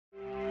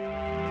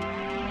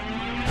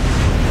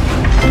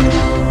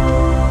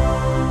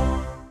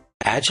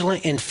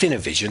Agilent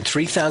InfiniiVision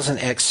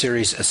 3000X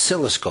series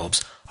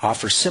oscilloscopes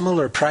offer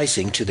similar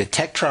pricing to the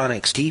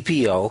Tektronix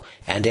DPO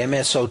and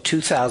MSO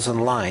 2000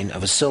 line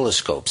of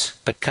oscilloscopes,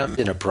 but come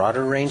in a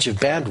broader range of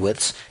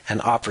bandwidths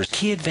and offers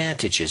key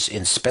advantages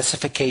in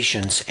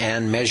specifications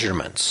and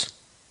measurements.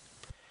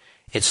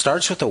 It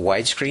starts with a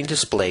widescreen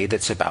display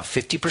that's about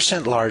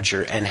 50%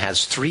 larger and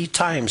has 3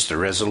 times the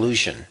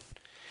resolution.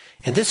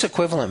 In this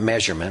equivalent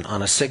measurement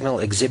on a signal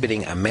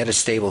exhibiting a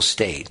metastable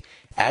state,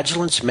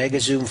 Agilent's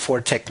MegaZoom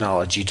 4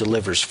 technology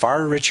delivers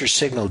far richer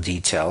signal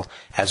detail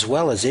as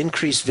well as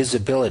increased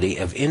visibility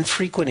of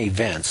infrequent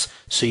events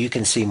so you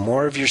can see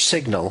more of your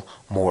signal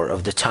more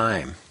of the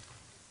time.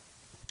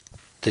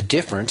 The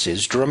difference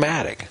is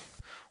dramatic.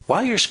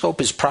 While your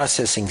scope is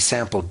processing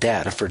sampled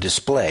data for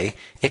display,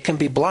 it can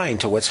be blind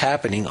to what's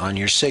happening on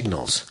your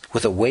signals.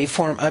 With a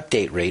waveform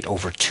update rate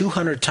over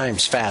 200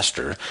 times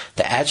faster,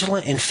 the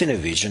Agilent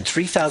InfiniiVision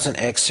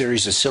 3000X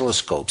series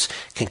oscilloscopes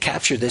can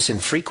capture this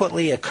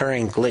infrequently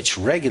occurring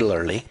glitch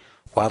regularly,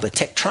 while the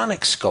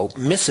Tektronix scope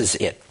misses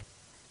it.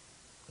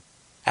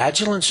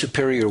 Agilent's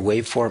superior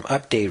waveform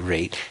update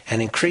rate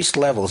and increased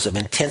levels of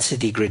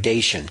intensity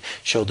gradation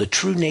show the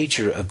true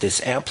nature of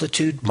this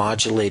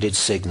amplitude-modulated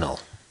signal.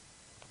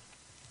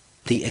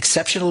 The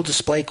exceptional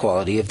display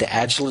quality of the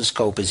Agilent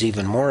scope is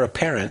even more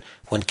apparent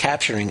when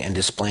capturing and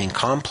displaying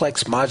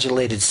complex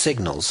modulated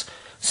signals,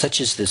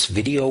 such as this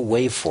video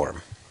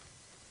waveform.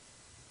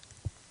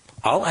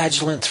 All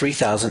Agilent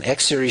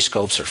 3000X series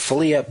scopes are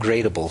fully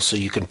upgradable, so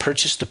you can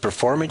purchase the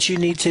performance you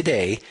need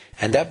today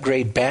and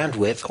upgrade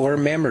bandwidth or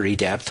memory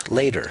depth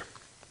later.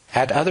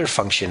 Add other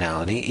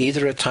functionality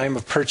either at time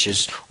of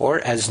purchase or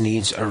as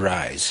needs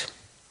arise.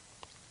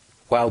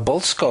 While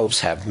both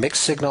scopes have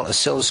mixed signal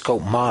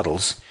oscilloscope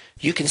models,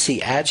 you can see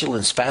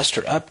Agilent's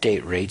faster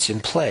update rates in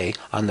play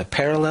on the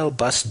parallel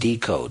bus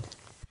decode.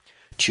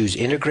 Choose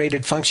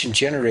Integrated Function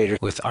Generator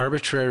with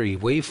arbitrary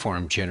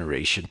waveform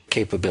generation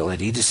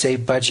capability to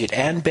save budget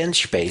and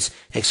bench space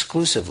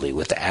exclusively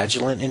with the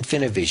Agilent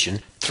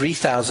InfiniiVision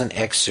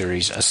 3000X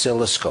series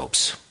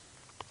oscilloscopes.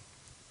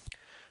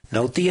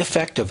 Note the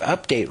effect of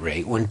update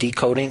rate when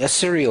decoding a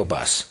serial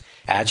bus.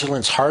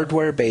 Agilent's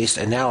hardware-based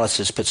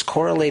analysis puts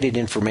correlated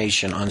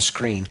information on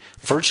screen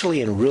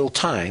virtually in real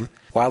time,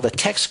 while the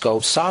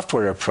Tekscope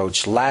software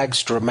approach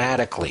lags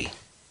dramatically.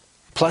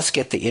 Plus,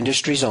 get the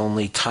industry's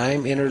only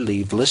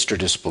time-interleaved lister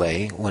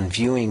display when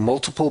viewing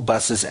multiple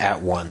buses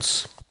at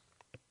once.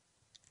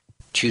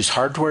 Choose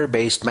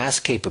hardware-based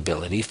mask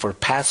capability for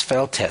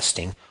pass-fail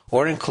testing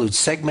or include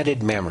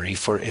segmented memory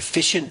for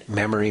efficient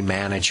memory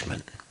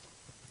management.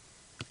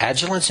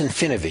 Agilent's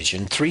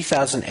InfiniiVision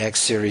 3000X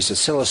series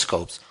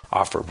oscilloscopes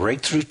offer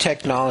breakthrough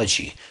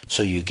technology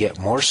so you get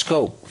more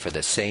scope for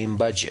the same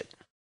budget.